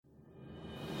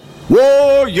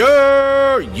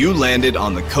Warrior! You landed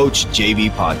on the Coach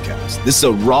JV podcast. This is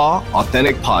a raw,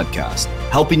 authentic podcast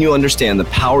helping you understand the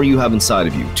power you have inside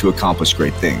of you to accomplish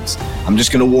great things. I'm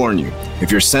just going to warn you, if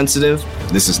you're sensitive,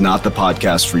 this is not the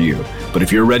podcast for you. But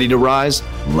if you're ready to rise,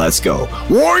 let's go.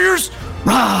 Warriors,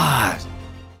 rise!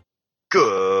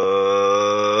 Good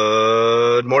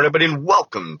morning, everybody, and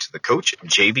welcome to the Coach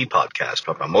JV podcast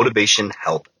about motivation,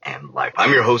 health, and life.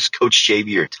 I'm your host, Coach JV,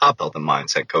 your top health and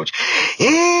mindset coach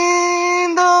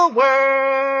in the world.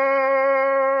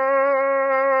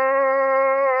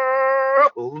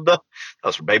 That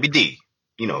was for Baby D.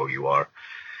 You know who you are.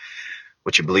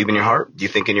 What you believe in your heart, you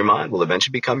think in your mind, will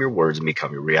eventually become your words and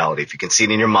become your reality. If you can see it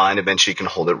in your mind, eventually you can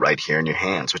hold it right here in your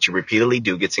hands. What you repeatedly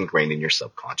do gets ingrained in your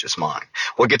subconscious mind.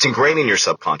 What gets ingrained in your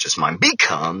subconscious mind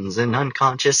becomes an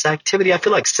unconscious activity. I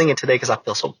feel like singing today because I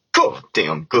feel so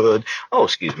goddamn good. Oh,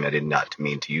 excuse me, I did not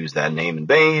mean to use that name in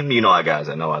vain. You know, guys,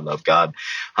 I know I love God.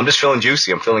 I'm just feeling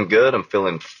juicy. I'm feeling good. I'm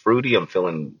feeling fruity. I'm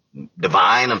feeling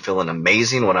divine. I'm feeling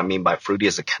amazing. What I mean by fruity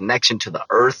is a connection to the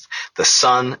earth, the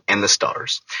sun, and the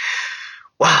stars.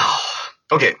 Wow.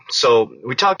 Okay, so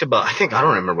we talked about, I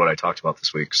don't remember what I talked about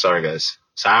this week. Sorry, guys.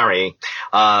 Sorry.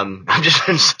 I'm just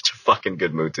in such a fucking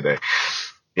good mood today.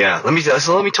 Yeah, let me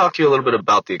talk to you a little bit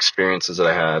about the experiences that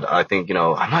I had. I think,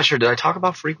 I'm not sure, did I talk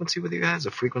about frequency with you guys?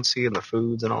 The frequency and the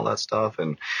foods and all that stuff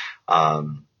and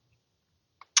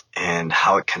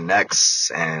how it connects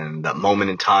and that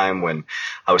moment in time when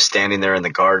I was standing there in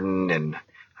the garden and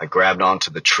I grabbed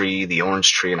onto the tree, the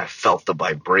orange tree, and I felt the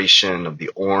vibration of the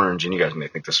orange. And you guys may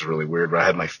think this is really weird, but I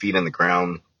had my feet in the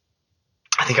ground.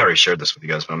 I think I already shared this with you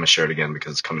guys, but I'm going to share it again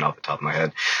because it's coming off the top of my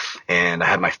head. And I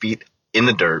had my feet in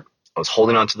the dirt. I was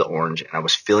holding onto the orange, and I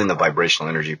was feeling the vibrational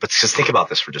energy. But just think about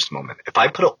this for just a moment. If I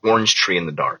put an orange tree in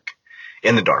the dark,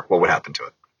 what would happen to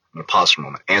it? I'm going to pause for a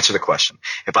moment. Answer the question.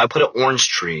 If I put an orange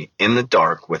tree in the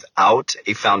dark without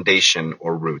a foundation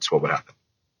or roots, what would happen?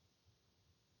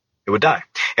 It would die.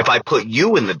 If I put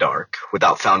you in the dark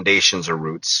without foundations or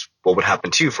roots, what would happen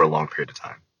to you for a long period of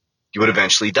time? You would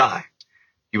eventually die.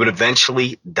 You would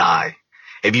eventually die.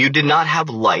 If you did not have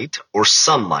light or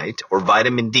sunlight or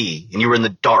vitamin D and you were in the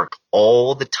dark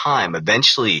all the time,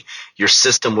 eventually your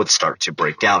system would start to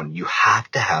break down. You have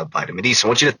to have vitamin D. So I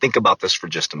want you to think about this for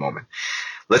just a moment.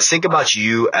 Let's think about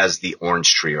you as the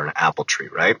orange tree or an apple tree,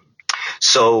 right?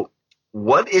 So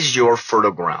what is your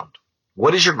fertile ground?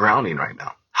 What is your grounding right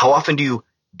now? How often do you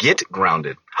get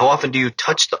grounded? How often do you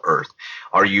touch the earth?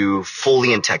 Are you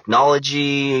fully in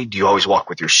technology? Do you always walk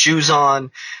with your shoes on?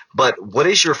 But what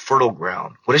is your fertile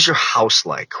ground? What is your house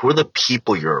like? Who are the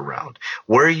people you're around?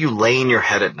 Where are you laying your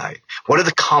head at night? What are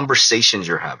the conversations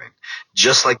you're having?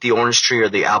 Just like the orange tree or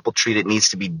the apple tree, it needs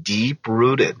to be deep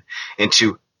rooted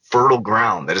into fertile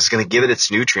ground that is going to give it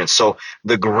its nutrients. So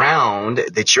the ground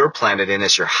that you're planted in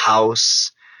is your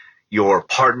house, your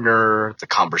partner, the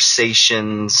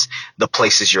conversations, the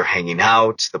places you're hanging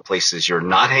out, the places you're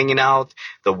not hanging out,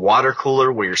 the water cooler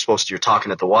where you're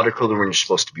talking at the water cooler when you're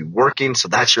supposed to be working. So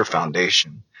that's your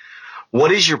foundation.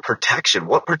 What is your protection?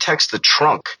 What protects the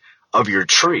trunk of your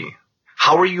tree?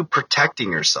 How are you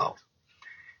protecting yourself?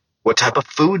 What type of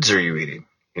foods are you eating?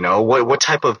 What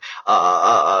type of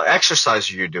exercise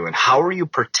are you doing? How are you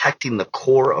protecting the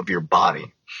core of your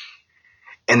body?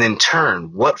 And in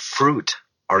turn, what fruit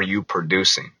are you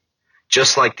producing?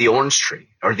 Just like the orange tree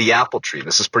or the apple tree.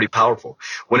 This is pretty powerful.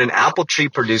 When an apple tree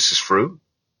produces fruit,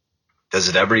 does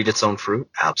it ever eat its own fruit?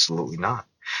 Absolutely not.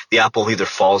 The apple either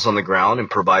falls on the ground and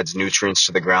provides nutrients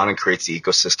to the ground and creates the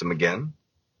ecosystem again,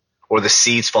 or the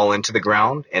seeds fall into the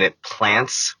ground and it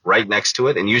plants right next to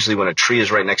it. And usually when a tree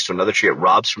is right next to another tree, it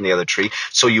robs from the other tree.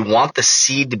 So you want the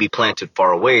seed to be planted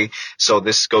far away. So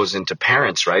this goes into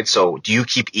parents, right? So do you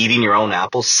keep eating your own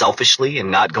apples selfishly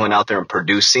and not going out there and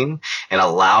producing and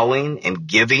allowing and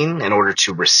giving in order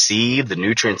to receive the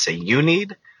nutrients that you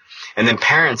need? And then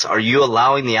parents, are you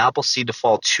allowing the apple seed to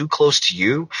fall too close to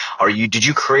you? Did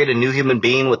you create a new human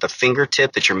being with a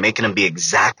fingertip that you're making them be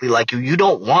exactly like you? You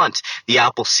don't want the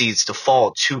apple seeds to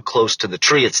fall too close to the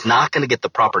tree. It's not going to get the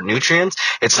proper nutrients.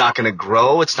 It's not going to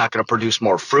grow. It's not going to produce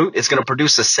more fruit. It's going to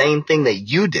produce the same thing that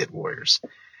you did, warriors.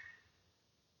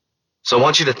 So I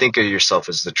want you to think of yourself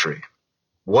as the tree.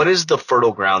 What is the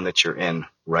fertile ground that you're in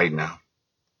right now?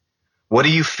 What are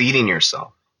you feeding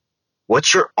yourself?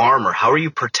 What's your armor? How are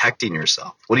you protecting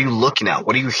yourself? What are you looking at?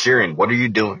 What are you hearing? What are you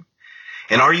doing?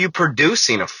 And are you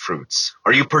producing fruits?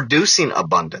 Are you producing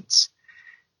abundance?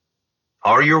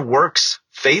 Are your works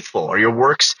faithful? Are your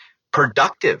works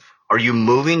productive? Are you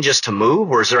moving just to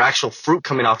move, or is there actual fruit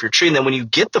coming off your tree? And then when you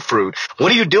get the fruit,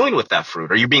 what are you doing with that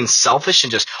fruit? Are you being selfish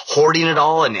and just hoarding it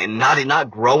all and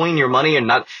not growing your money and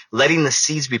not letting the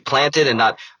seeds be planted and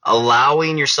not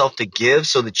allowing yourself to give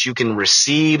so that you can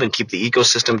receive and keep the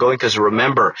ecosystem going? Because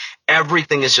remember,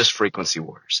 everything is just frequency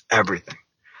wars. Everything.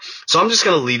 So I'm just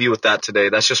going to leave you with that today.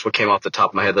 That's just what came off the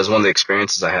top of my head. That's one of the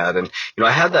experiences I had. And,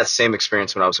 I had that same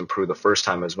experience when I was in Peru the first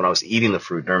time, as when I was eating the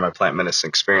fruit during my plant medicine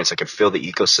experience. I could feel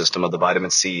the ecosystem of the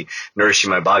vitamin C nourishing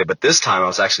my body. But this time I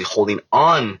was actually holding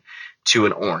on to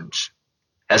an orange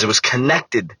as it was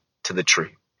connected to the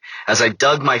tree. As I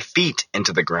dug my feet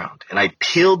into the ground and I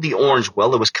peeled the orange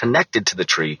while it was connected to the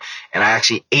tree, and I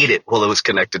actually ate it while it was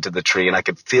connected to the tree, and I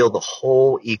could feel the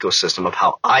whole ecosystem of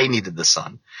how I needed the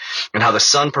sun and how the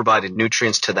sun provided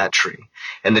nutrients to that tree.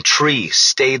 And the tree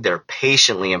stayed there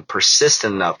patiently and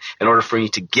persistent enough in order for me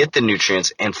to get the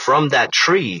nutrients. And from that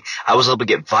tree, I was able to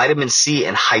get vitamin C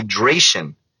and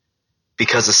hydration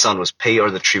because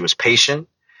the tree was patient.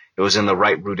 It was in the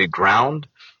right rooted ground,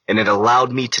 and it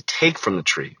allowed me to take from the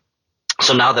tree.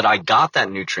 So now that I got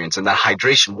that nutrients and that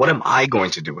hydration, what am I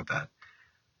going to do with that?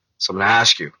 So I'm going to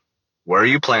ask you, where are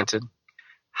you planted?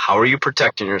 How are you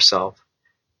protecting yourself?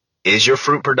 Is your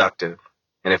fruit productive?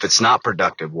 And if it's not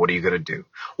productive, what are you going to do?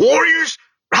 Warriors,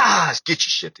 get your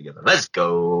shit together. Let's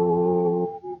go.